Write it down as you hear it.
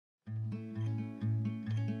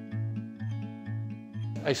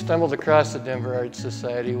I stumbled across the Denver Art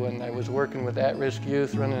Society when I was working with at-risk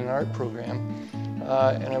youth running an art program.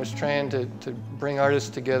 And I was trying to bring artists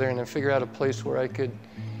together and then figure out a place where I could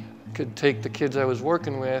take the kids I was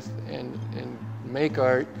working with and make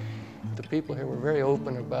art. The people here were very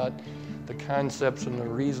open about the concepts and the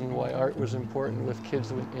reason why art was important with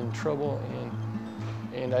kids in trouble,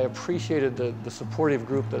 and I appreciated the supportive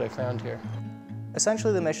group that I found here.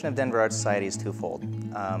 Essentially, the mission of Denver Art Society is twofold.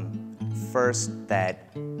 First, that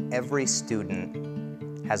every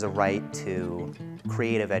student has a right to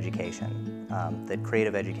creative education, that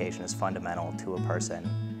creative education is fundamental to a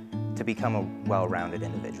person to become a well-rounded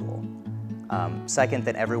individual. Second,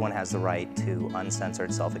 that everyone has the right to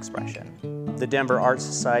uncensored self-expression. The Denver Art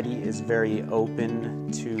Society is very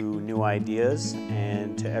open to new ideas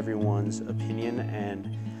and to everyone's opinion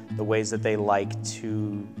and the ways that they like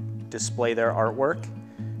to display their artwork,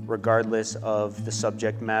 regardless of the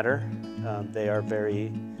subject matter. They are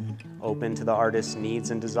very open to the artist's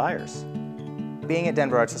needs and desires. Being at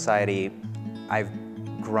Denver Art Society, I've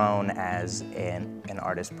grown as an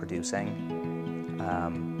artist producing.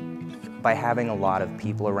 By having a lot of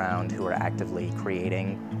people around who are actively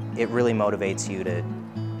creating, it really motivates you to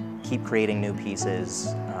keep creating new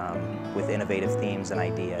pieces with innovative themes and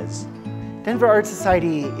ideas. Denver Art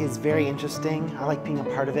Society is very interesting. I like being a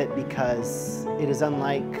part of it because it is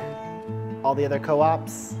unlike all the other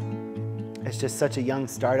co-ops. It's just such a young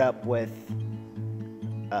startup with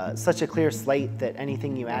such a clear slate that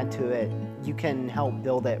anything you add to it, you can help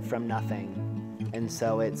build it from nothing. And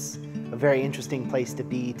so it's a very interesting place to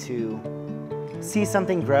be, to see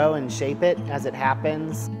something grow and shape it as it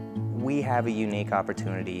happens. We have a unique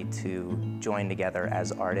opportunity to join together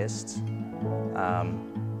as artists,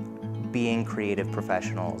 being creative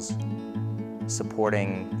professionals,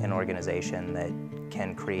 supporting an organization that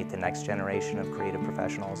can create the next generation of creative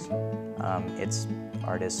professionals. It's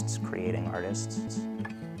artists creating artists.